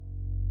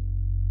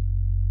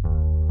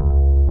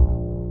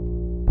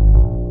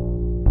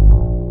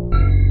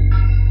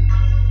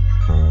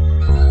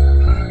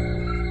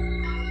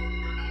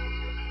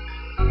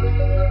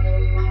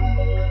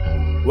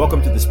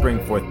Welcome to the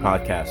Spring Forth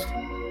Podcast,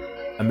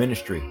 a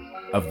ministry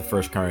of the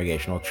First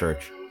Congregational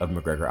Church of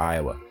McGregor,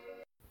 Iowa.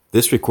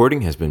 This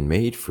recording has been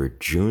made for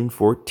June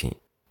 14th,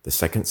 the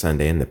second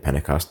Sunday in the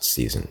Pentecost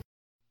season.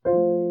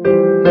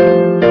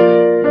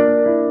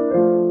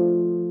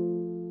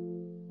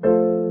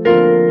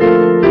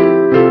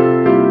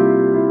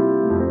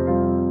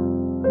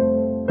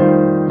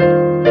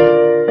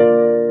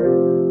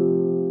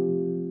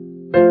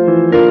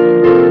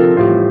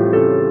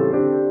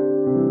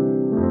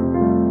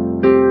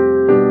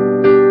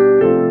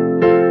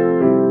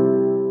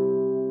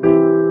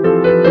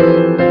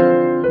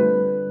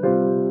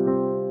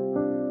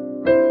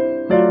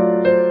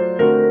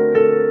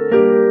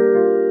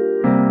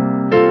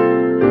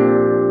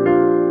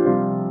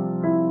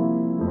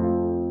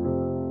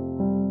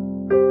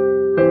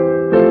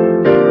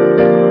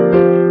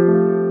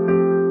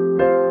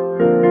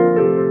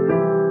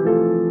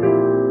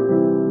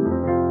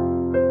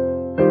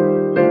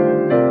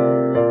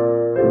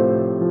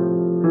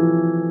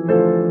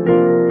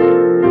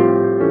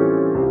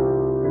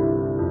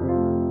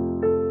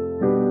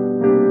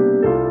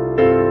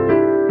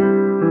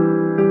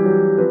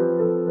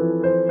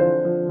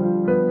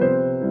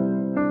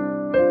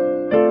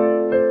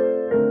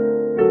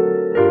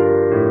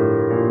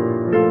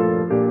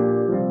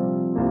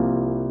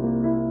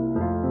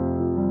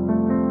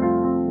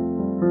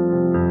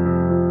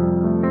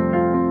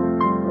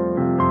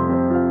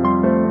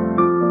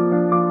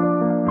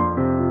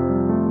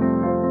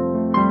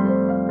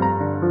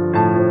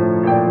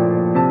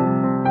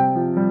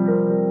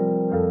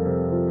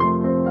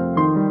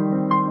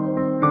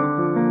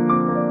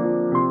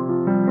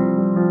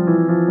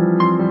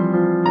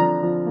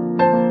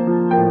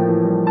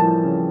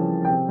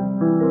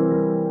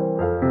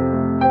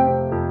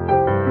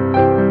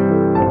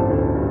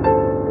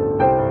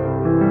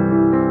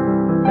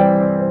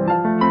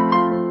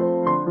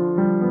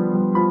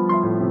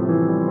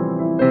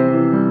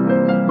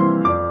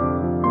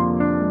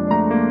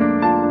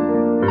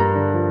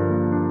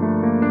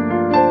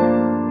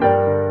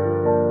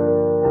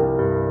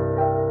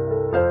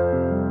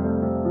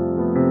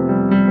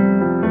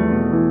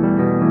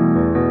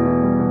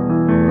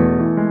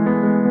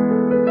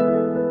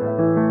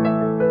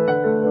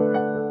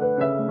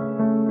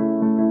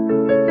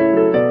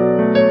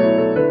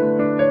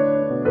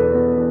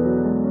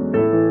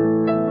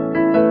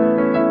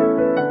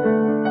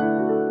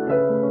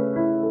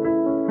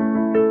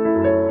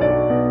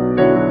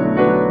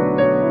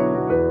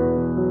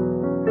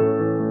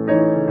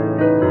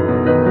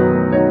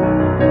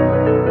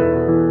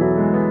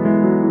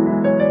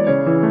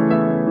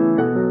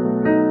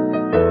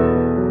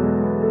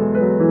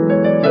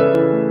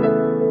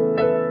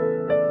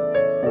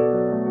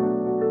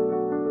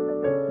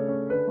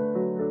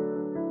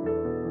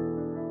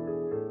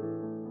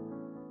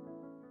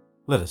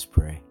 Let us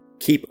pray.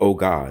 Keep, O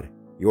God,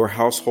 your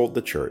household,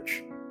 the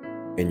church,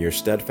 in your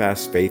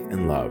steadfast faith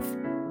and love,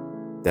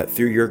 that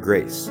through your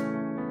grace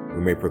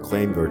we may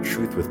proclaim your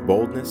truth with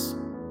boldness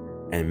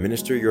and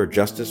minister your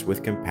justice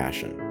with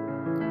compassion.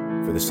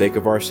 For the sake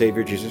of our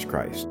Savior Jesus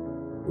Christ,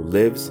 who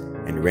lives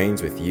and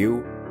reigns with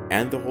you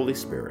and the Holy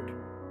Spirit,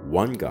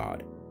 one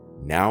God,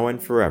 now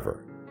and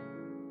forever.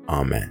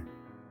 Amen.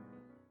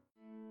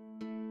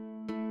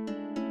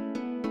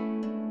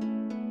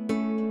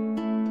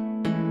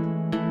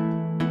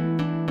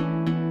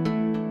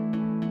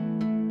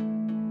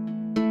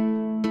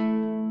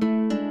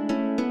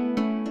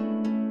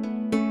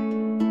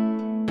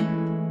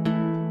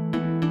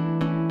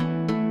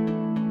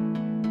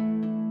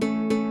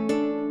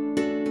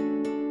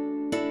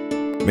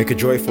 Make a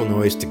joyful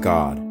noise to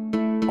God,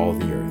 all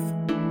the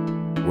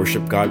earth.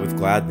 Worship God with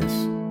gladness.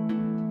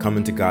 Come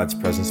into God's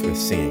presence with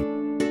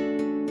singing.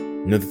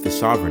 Know that the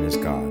sovereign is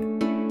God,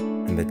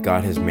 and that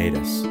God has made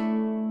us,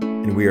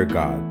 and we are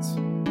God's.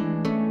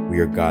 We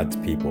are God's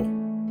people,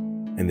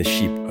 and the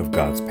sheep of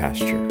God's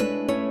pasture.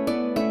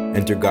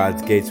 Enter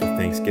God's gates with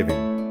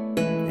thanksgiving,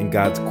 and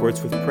God's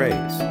courts with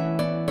praise.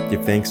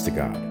 Give thanks to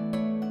God.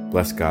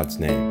 Bless God's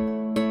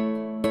name.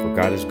 For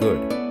God is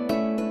good.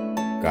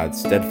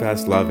 God's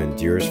steadfast love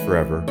endures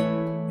forever,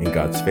 and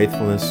God's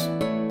faithfulness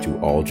to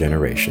all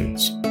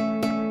generations.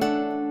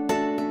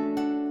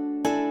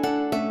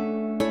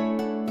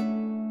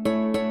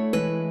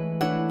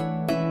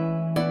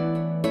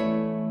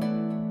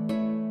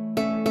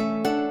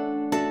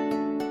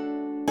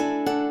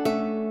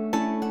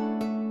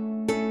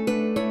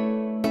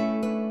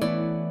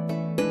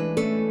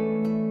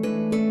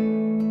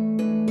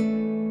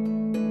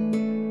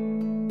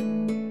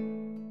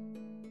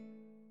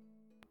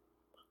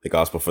 The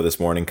gospel for this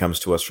morning comes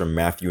to us from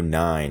Matthew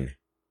 9,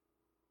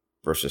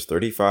 verses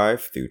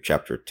 35 through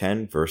chapter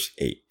 10, verse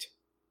 8.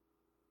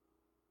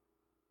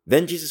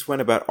 Then Jesus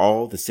went about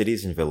all the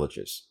cities and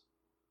villages,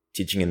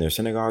 teaching in their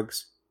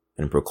synagogues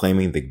and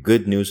proclaiming the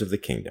good news of the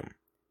kingdom,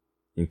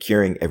 and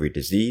curing every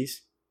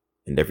disease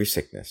and every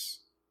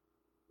sickness.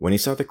 When he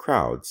saw the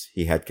crowds,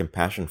 he had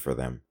compassion for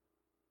them,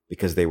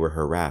 because they were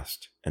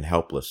harassed and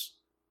helpless,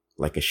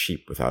 like a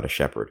sheep without a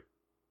shepherd.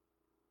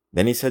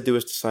 Then he said to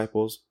his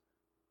disciples,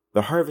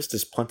 The harvest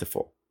is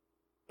plentiful,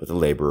 but the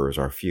laborers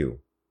are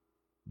few.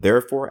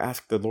 Therefore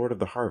ask the Lord of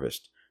the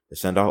harvest to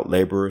send out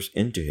laborers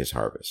into his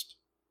harvest."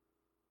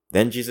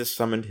 Then Jesus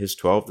summoned his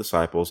 12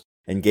 disciples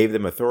and gave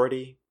them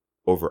authority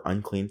over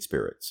unclean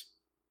spirits,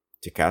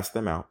 to cast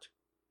them out,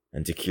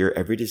 and to cure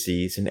every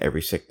disease and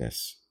every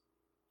sickness.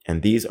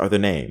 And these are the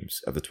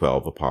names of the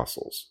 12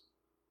 apostles.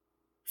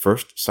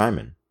 First,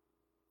 Simon,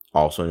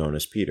 also known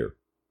as Peter,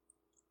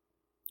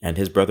 and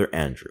his brother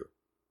Andrew,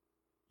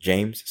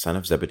 James, son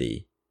of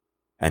Zebedee,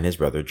 and his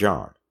brother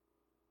John,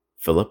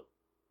 Philip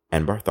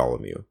and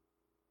Bartholomew,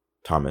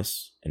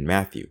 Thomas and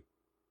Matthew,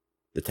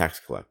 the tax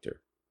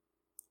collector,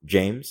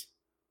 James,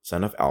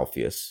 son of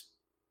Alphaeus,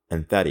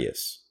 and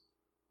Thaddeus,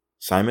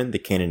 Simon the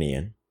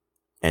Canaanian,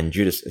 and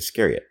Judas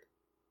Iscariot,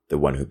 the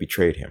one who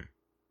betrayed him.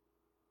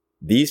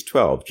 These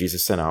 12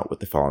 Jesus sent out with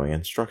the following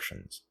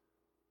instructions: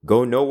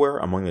 "Go nowhere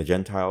among the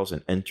Gentiles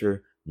and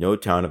enter no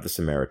town of the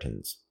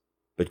Samaritans,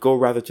 but go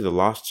rather to the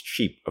lost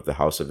sheep of the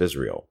house of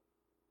Israel.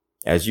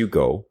 As you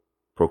go,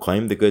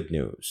 proclaim the good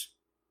news.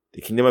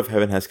 The kingdom of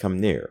heaven has come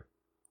near.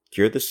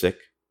 Cure the sick,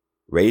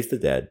 raise the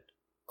dead,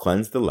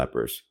 cleanse the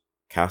lepers,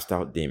 cast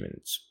out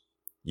demons.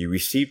 You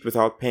received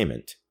without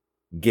payment,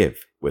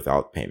 give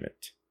without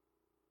payment."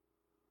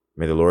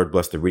 May the Lord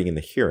bless the reading and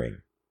the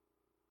hearing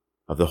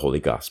of the Holy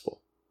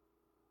Gospel.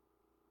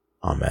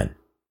 Amen.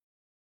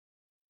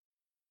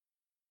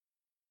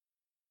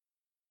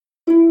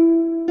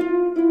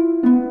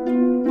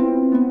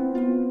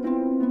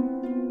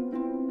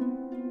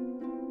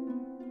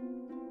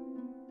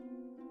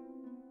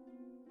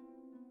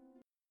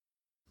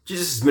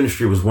 Jesus'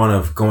 ministry was one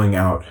of going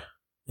out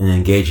and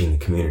engaging the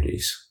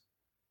communities.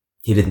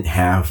 He didn't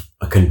have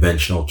a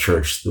conventional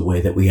church the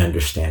way that we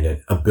understand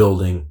it, a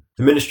building.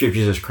 The ministry of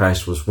Jesus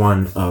Christ was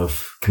one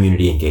of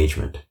community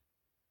engagement.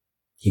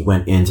 He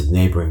went into the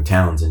neighboring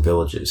towns and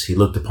villages. He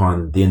looked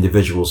upon the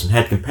individuals and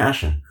had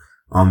compassion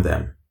on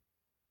them.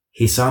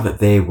 He saw that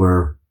they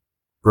were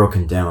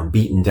broken down,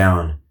 beaten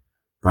down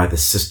by the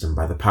system,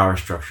 by the power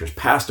structures,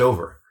 passed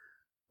over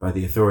by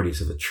the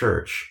authorities of the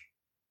church.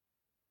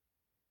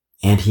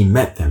 And he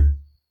met them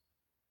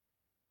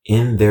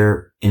in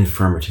their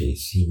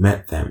infirmities. He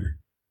met them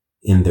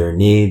in their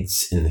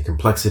needs, in the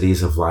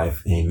complexities of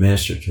life, and he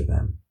ministered to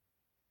them.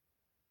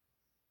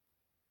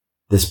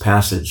 This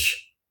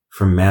passage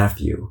from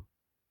Matthew,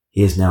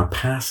 he is now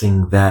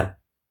passing that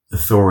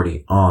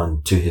authority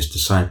on to his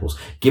disciples,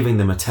 giving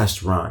them a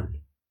test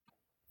run.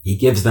 He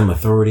gives them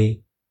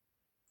authority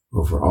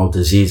over all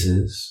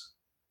diseases,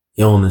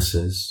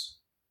 illnesses,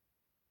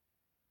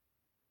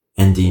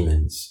 and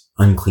demons,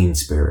 unclean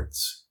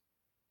spirits.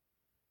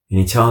 And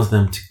he tells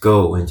them to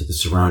go into the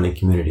surrounding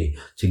community,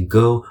 to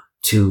go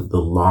to the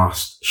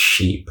lost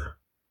sheep,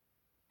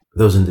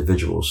 those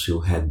individuals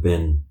who had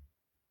been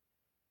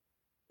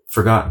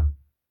forgotten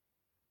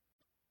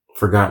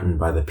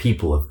by the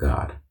people of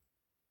God.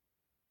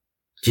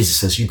 Jesus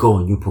says, you go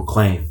and you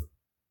proclaim,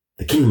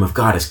 the kingdom of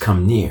God has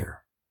come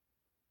near,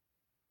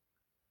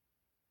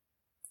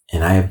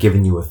 and I have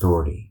given you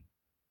authority.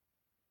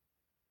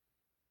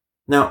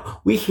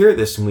 Now, we hear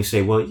this and we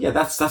say, well, yeah,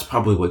 that's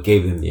probably what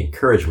gave them the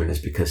encouragement, is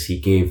because he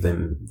gave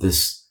them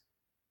this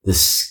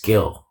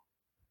skill.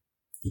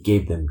 He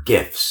gave them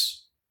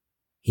gifts.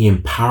 He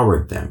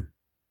empowered them.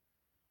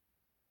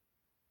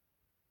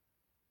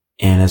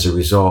 And as a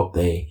result,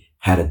 they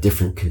had a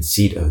different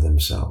conceit of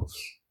themselves.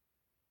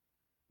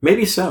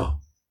 Maybe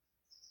so.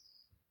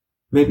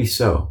 Maybe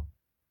so.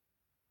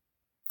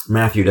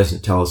 Matthew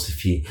doesn't tell us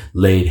if he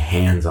laid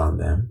hands on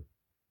them,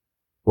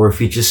 or if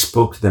he just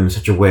spoke to them in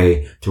such a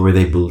way to where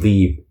they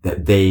believed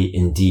that they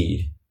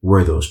indeed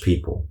were those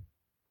people.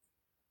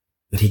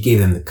 That he gave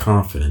them the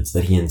confidence,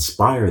 that he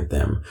inspired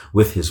them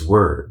with his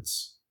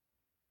words.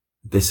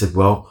 They said,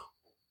 well,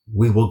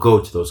 we will go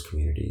to those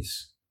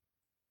communities.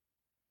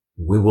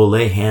 We will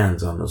lay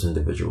hands on those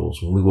individuals,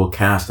 and we will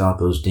cast out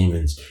those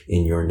demons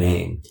in your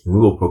name. And we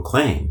will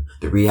proclaim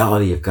the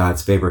reality of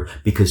God's favor,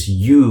 because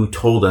you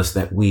told us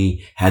that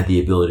we had the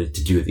ability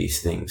to do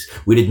these things.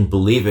 We didn't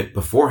believe it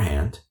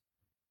beforehand,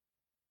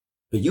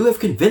 but you have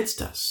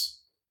convinced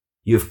us.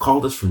 You have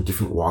called us from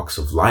different walks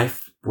of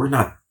life. We're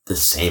not the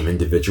same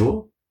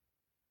individual.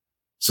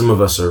 Some of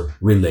us are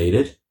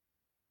related,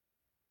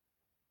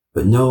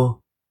 but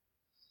no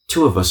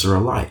two of us are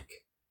alike.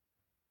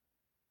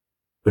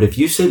 But if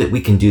you say that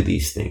we can do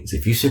these things,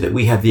 if you say that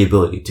we have the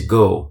ability to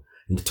go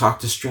and to talk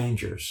to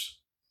strangers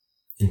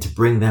and to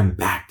bring them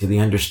back to the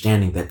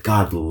understanding that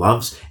God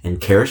loves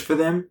and cares for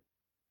them,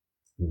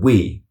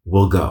 we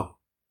will go.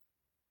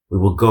 We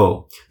will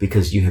go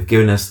because you have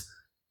given us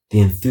the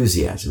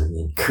enthusiasm and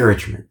the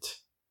encouragement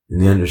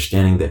and the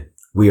understanding that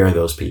we are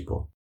those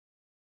people.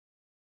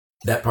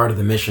 That part of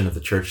the mission of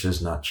the church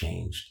has not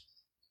changed.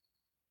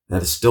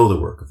 That is still the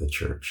work of the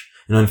church.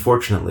 And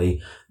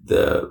unfortunately,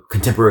 the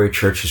contemporary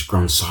church has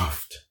grown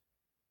soft.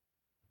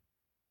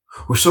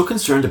 We're so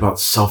concerned about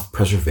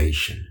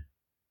self-preservation.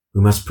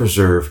 We must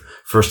preserve,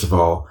 first of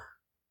all,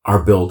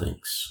 our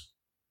buildings.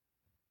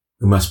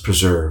 We must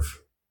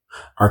preserve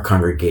our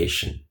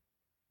congregation.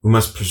 We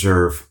must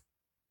preserve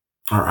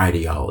our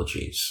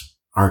ideologies,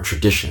 our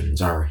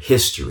traditions, our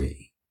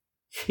history.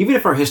 Even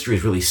if our history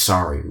is really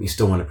sorry, we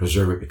still want to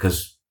preserve it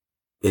because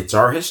it's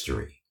our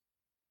history.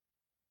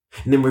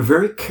 And then we're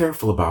very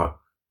careful about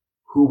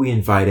who we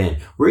invite in.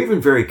 We're even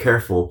very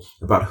careful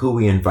about who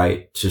we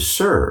invite to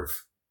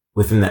serve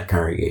within that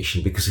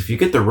congregation, because if you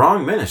get the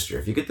wrong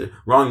minister,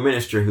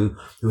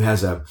 who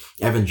has a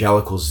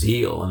evangelical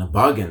zeal and a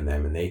bug in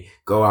them, and they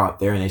go out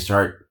there and they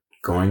start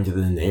going to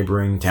the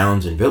neighboring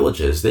towns and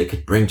villages, they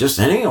could bring just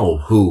any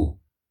old who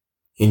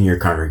in your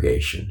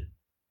congregation.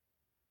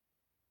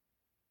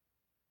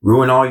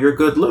 Ruin all your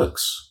good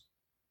looks.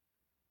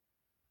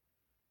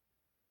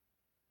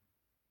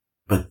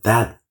 But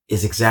that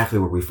is exactly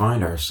where we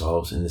find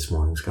ourselves in this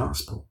morning's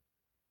gospel.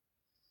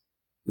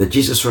 That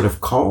Jesus sort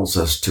of calls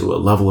us to a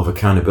level of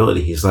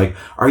accountability. He's like,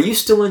 are you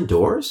still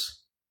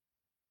indoors?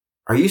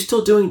 Are you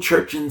still doing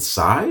church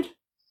inside?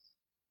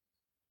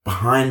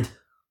 Behind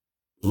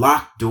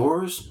locked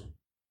doors?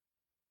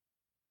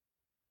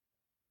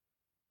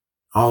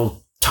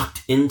 All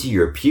tucked into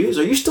your pews?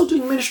 Are you still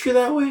doing ministry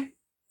that way?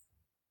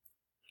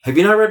 Have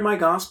you not read my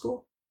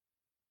gospel?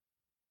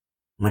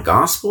 My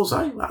gospels,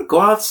 I go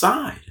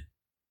outside.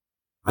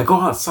 I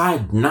go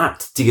outside not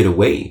to get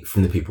away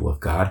from the people of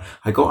God.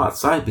 I go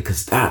outside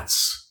because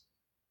that's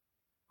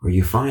where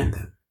you find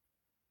them.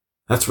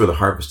 That's where the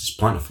harvest is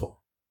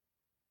plentiful.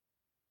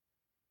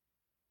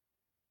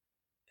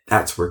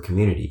 That's where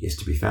community is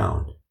to be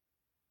found.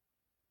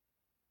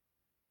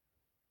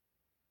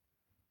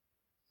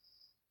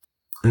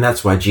 And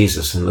that's why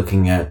Jesus, in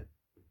looking at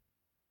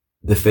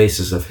the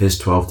faces of his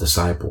 12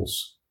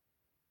 disciples,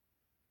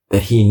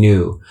 that he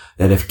knew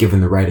that if given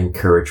the right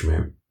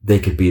encouragement, they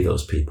could be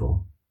those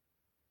people.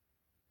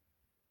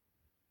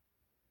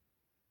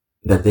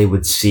 That they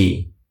would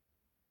see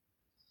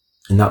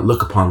and not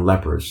look upon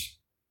lepers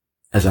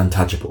as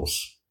untouchables,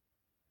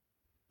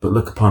 but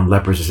look upon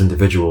lepers as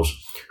individuals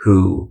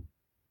who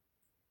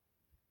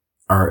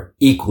are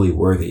equally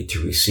worthy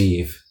to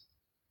receive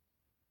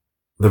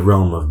the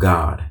realm of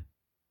God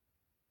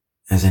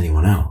as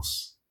anyone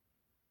else.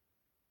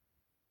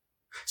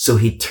 So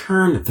he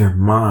turned their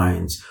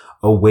minds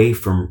away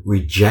from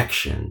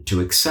rejection to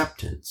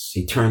acceptance.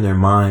 He turned their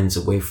minds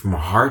away from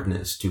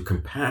hardness to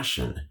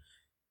compassion.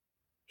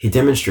 He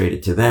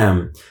demonstrated to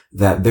them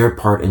that their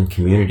part in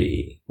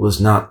community was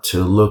not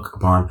to look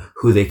upon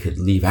who they could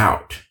leave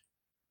out,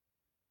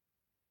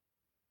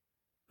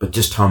 but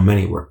just how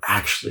many were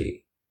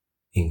actually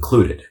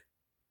included.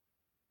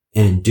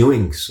 And in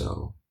doing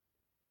so,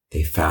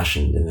 they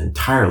fashioned an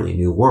entirely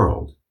new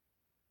world.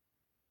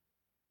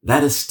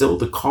 That is still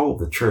the call of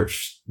the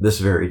church this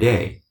very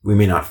day. We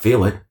may not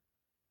feel it,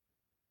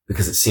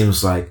 because it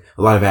seems like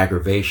a lot of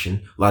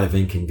aggravation, a lot of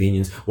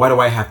inconvenience. Why do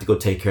I have to go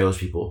take care of those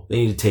people? They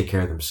need to take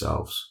care of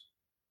themselves.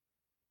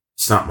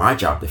 It's not my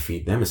job to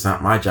feed them. It's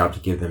not my job to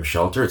give them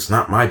shelter. It's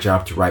not my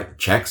job to write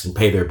checks and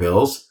pay their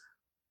bills.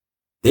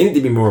 They need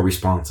to be more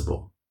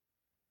responsible.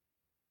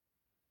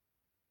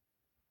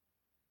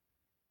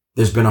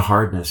 There's been a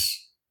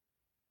hardness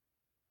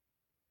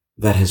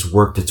that has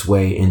worked its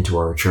way into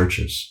our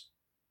churches.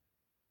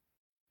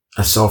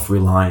 A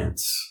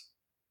self-reliance.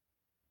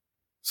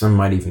 Some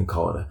might even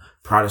call it a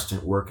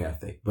Protestant work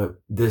ethic, but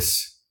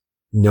this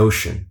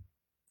notion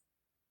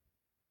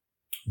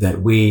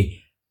that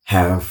we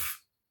have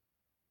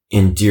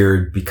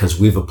endured because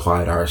we've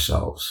applied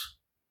ourselves,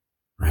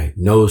 right?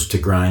 Nose to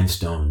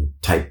grindstone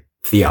type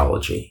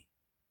theology.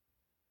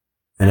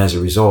 And as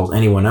a result,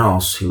 anyone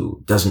else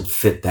who doesn't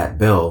fit that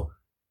bill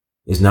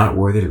is not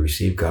worthy to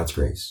receive God's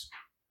grace.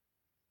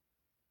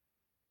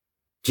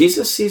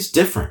 Jesus sees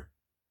different.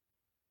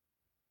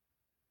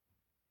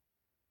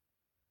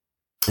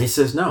 He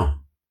says, no,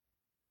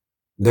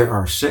 there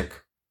are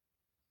sick,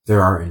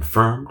 there are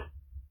infirmed,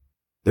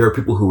 there are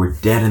people who are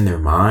dead in their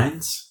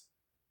minds.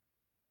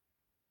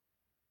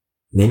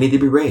 They need to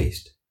be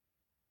raised.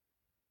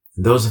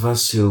 And those of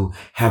us who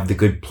have the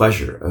good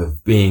pleasure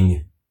of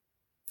being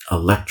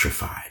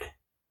electrified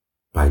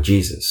by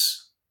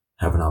Jesus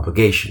have an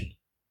obligation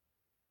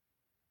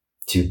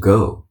to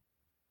go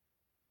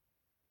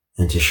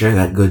and to share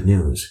that good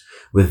news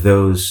with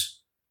those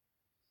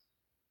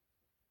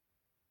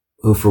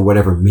who, for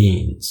whatever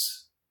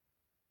means,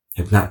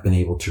 have not been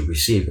able to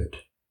receive it.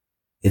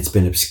 It's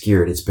been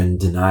obscured. It's been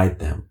denied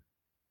them.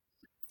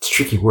 It's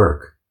tricky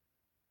work.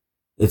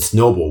 It's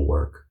noble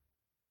work.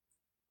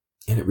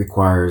 And it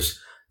requires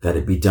that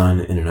it be done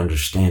in an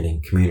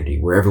understanding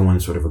community where everyone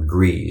sort of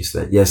agrees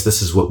that, yes,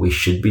 this is what we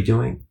should be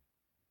doing.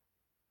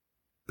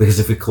 Because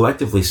if we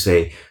collectively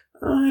say,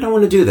 I don't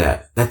want to do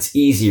that, that's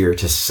easier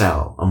to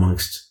sell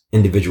amongst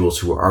individuals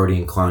who are already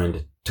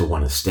inclined to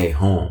want to stay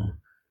home.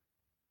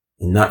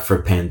 And not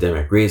for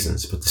pandemic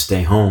reasons, but to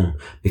stay home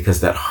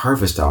because that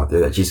harvest out there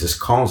that Jesus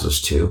calls us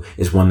to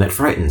is one that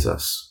frightens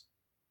us.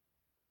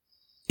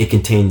 It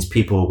contains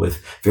people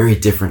with very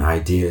different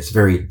ideas,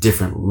 very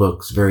different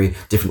looks, very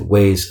different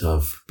ways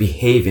of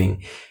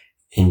behaving,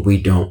 and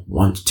we don't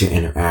want to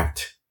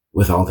interact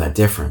with all that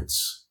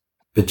difference.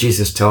 But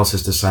Jesus tells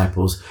his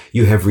disciples,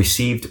 you have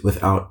received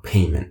without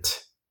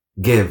payment.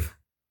 Give,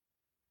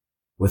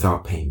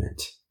 without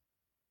payment.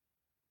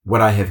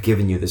 What I have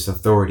given you, this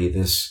authority,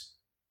 this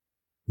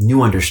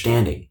new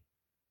understanding,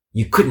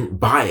 you couldn't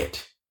buy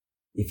it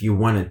if you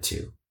wanted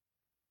to.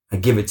 I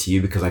give it to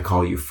you because I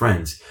call you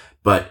friends,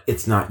 but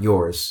it's not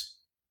yours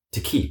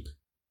to keep.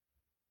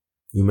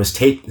 You must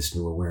take this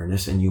new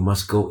awareness and you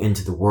must go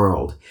into the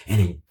world and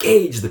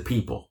engage the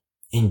people,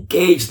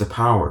 engage the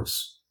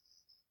powers.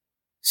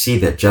 See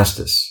that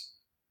justice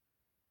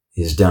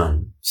is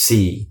done.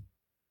 See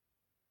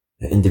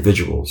that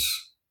individuals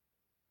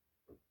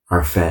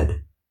are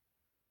fed,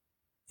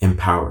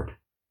 empowered,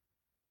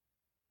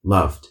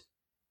 loved.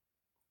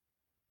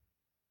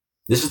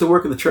 This is the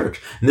work of the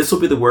church, and this will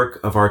be the work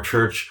of our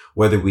church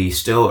whether we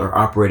still are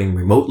operating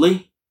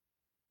remotely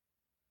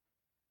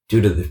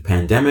due to the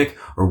pandemic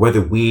or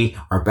whether we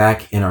are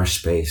back in our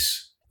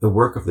space. The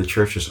work of the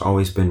church has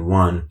always been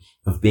one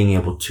of being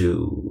able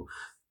to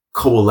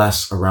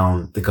coalesce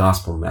around the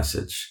gospel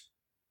message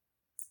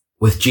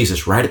with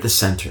Jesus right at the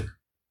center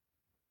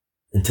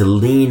and to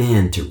lean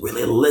in, to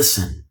really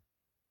listen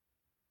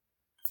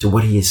to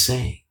what he is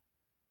saying,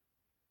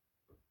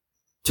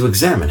 to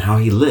examine how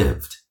he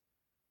lived,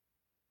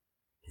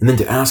 and then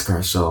to ask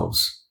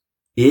ourselves,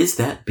 is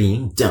that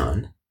being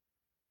done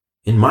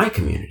in my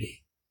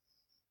community?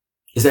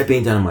 Is that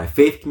being done in my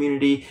faith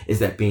community? Is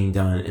that being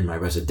done in my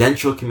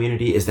residential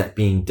community? Is that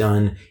being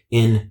done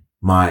in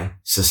my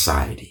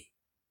society?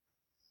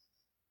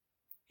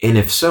 And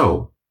if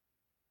so,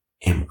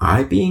 am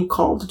I being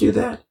called to do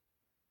that?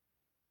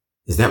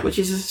 Is that what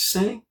Jesus is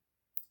saying?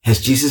 Has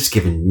Jesus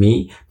given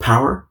me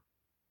power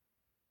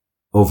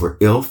over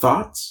ill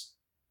thoughts?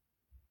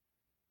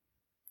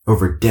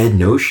 Over dead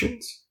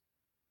notions?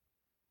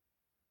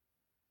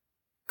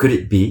 Could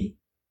it be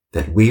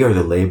that we are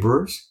the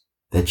laborers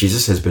that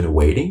Jesus has been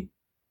awaiting?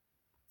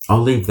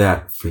 I'll leave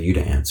that for you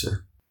to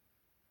answer.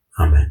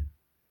 Amen.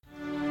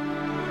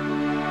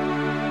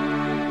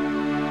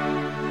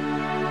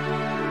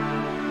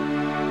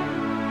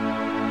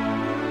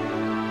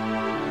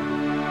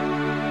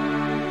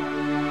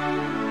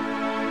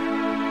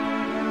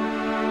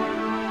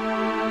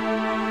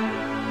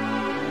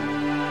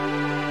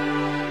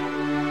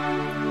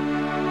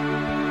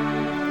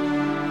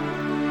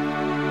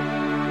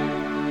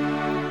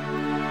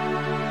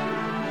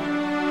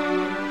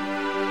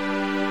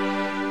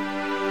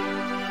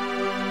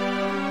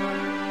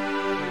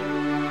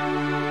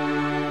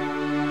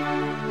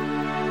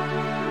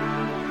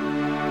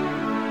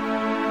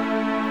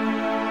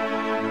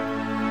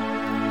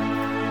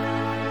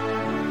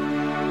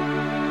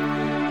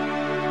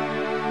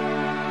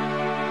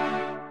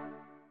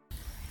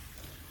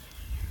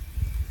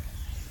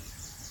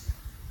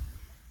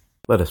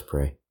 Let us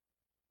pray.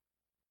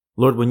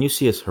 Lord, when you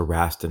see us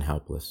harassed and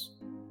helpless,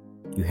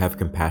 you have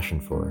compassion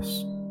for us.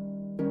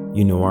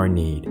 You know our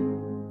need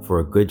for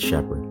a good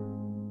shepherd,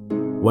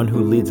 one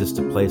who leads us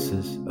to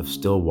places of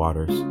still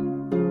waters,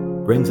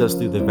 brings us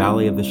through the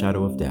valley of the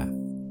shadow of death.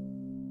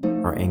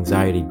 Our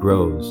anxiety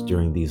grows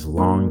during these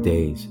long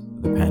days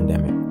of the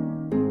pandemic.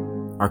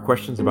 Our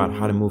questions about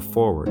how to move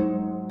forward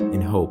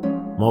in hope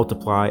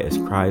multiply as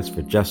cries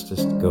for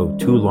justice go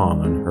too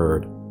long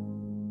unheard.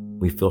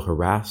 We feel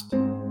harassed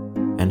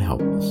and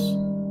helpless.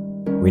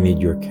 We need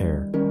your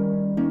care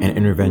and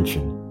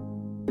intervention,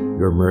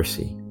 your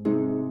mercy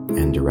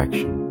and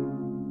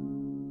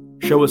direction.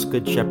 Show us,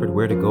 Good Shepherd,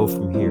 where to go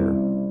from here.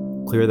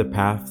 Clear the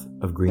path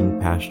of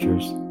green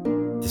pastures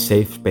to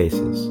safe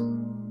spaces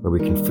where we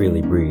can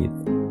freely breathe.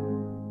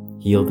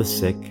 Heal the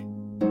sick,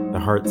 the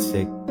heart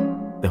sick,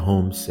 the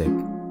home sick,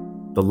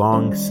 the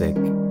long sick,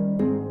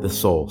 the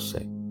soul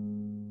sick.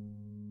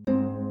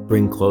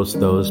 Bring close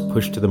those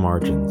pushed to the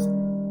margins,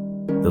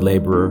 the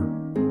laborer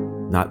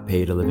not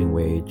paid a living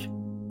wage,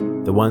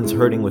 the ones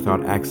hurting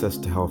without access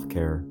to health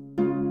care,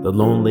 the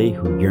lonely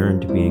who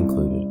yearn to be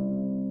included.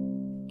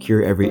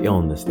 Cure every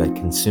illness that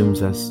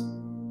consumes us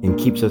and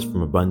keeps us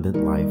from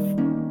abundant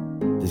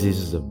life,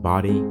 diseases of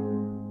body,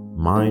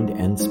 mind,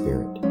 and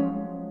spirit,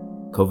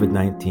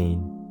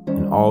 COVID-19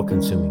 and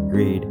all-consuming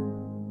greed,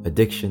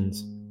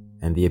 addictions,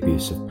 and the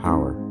abuse of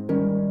power,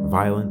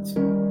 violence,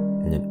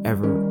 and an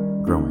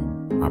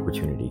ever-growing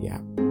opportunity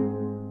gap.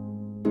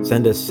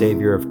 Send us,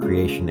 Savior of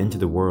creation, into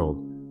the world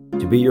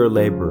to be your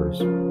laborers,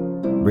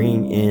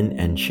 bringing in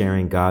and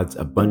sharing God's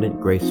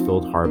abundant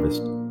grace-filled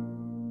harvest.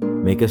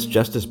 Make us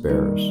justice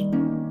bearers,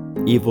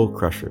 evil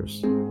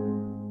crushers,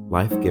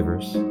 life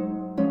givers,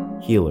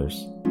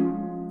 healers,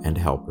 and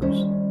helpers.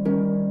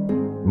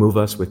 Move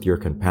us with your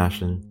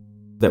compassion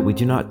that we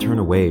do not turn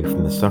away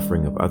from the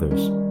suffering of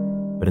others,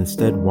 but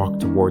instead walk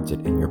towards it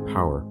in your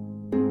power,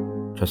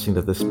 trusting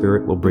that the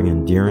Spirit will bring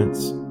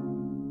endurance,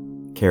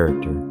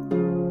 character,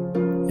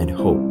 and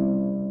hope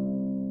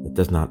that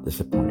does not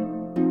disappoint.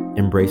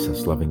 Embrace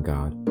us, loving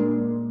God.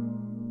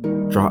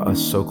 Draw us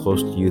so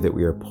close to you that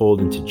we are pulled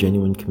into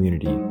genuine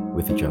community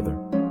with each other.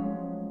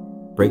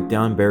 Break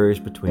down barriers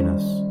between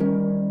us.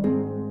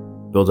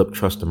 Build up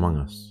trust among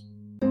us.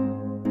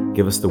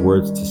 Give us the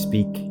words to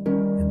speak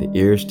and the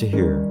ears to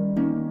hear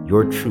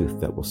your truth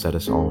that will set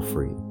us all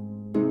free.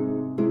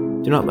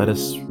 Do not let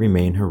us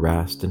remain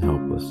harassed and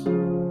helpless,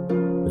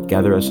 but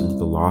gather us into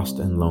the lost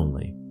and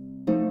lonely,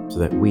 so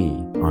that we,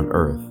 on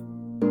earth,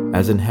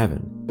 as in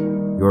heaven,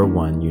 your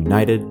one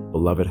united,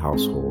 beloved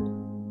household,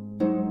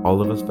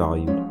 all of us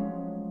valued,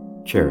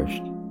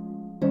 cherished,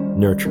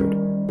 nurtured,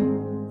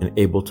 and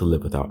able to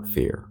live without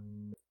fear.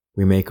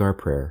 We make our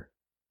prayer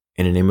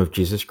in the name of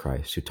Jesus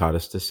Christ, who taught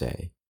us to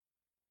say,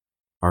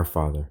 Our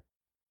Father,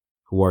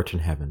 who art in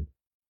heaven,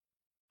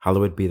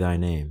 hallowed be thy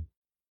name.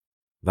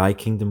 Thy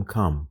kingdom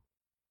come,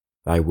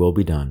 thy will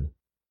be done,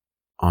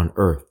 on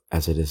earth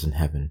as it is in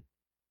heaven.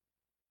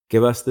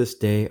 Give us this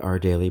day our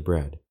daily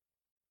bread,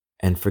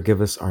 and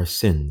forgive us our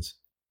sins,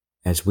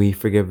 as we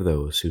forgive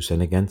those who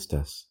sin against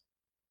us.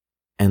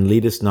 And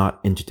lead us not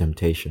into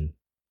temptation,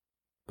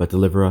 but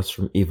deliver us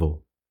from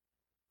evil.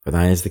 For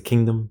thine is the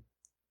kingdom,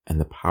 and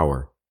the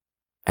power,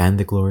 and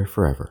the glory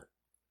forever.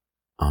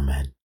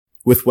 Amen.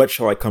 With what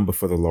shall I come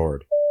before the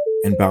Lord,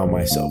 and bow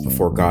myself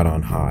before God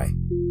on high?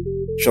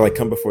 Shall I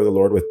come before the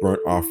Lord with burnt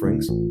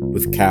offerings,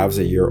 with calves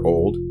a year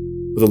old?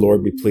 Will the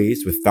Lord be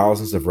pleased with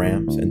thousands of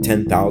rams and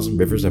 10,000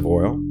 rivers of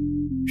oil?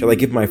 Shall I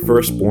give my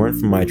firstborn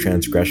for my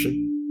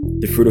transgression,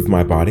 the fruit of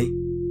my body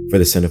for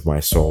the sin of my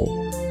soul?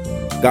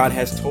 God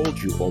has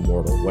told you, O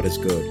mortal, what is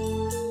good,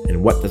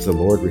 and what does the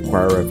Lord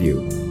require of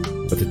you,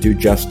 but to do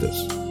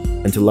justice,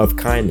 and to love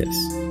kindness,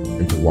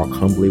 and to walk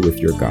humbly with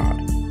your God.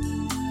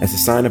 As a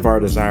sign of our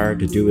desire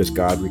to do as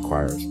God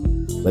requires,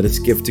 let us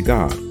give to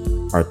God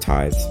our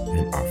tithes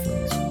and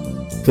offerings.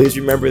 Please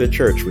remember the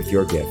church with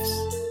your gifts.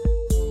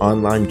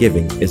 Online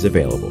giving is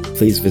available.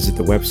 Please visit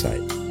the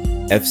website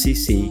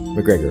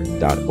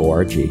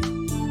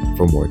fccmcgregor.org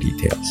for more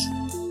details.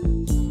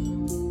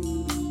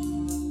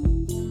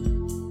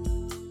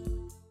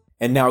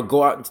 And now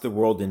go out into the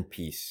world in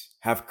peace.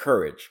 Have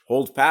courage.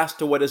 Hold fast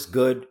to what is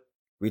good.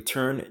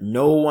 Return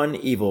no one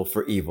evil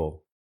for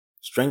evil.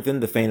 Strengthen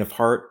the faint of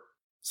heart.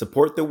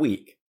 Support the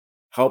weak.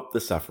 Help the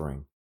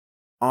suffering.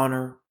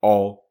 Honor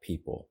all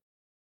people.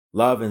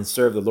 Love and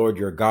serve the Lord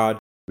your God,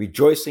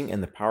 rejoicing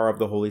in the power of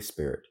the Holy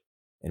Spirit.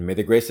 And may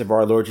the grace of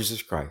our Lord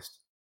Jesus Christ,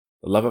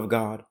 the love of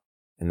God,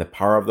 and the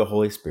power of the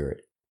Holy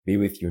Spirit be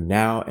with you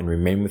now and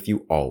remain with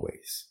you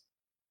always.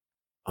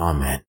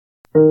 Amen.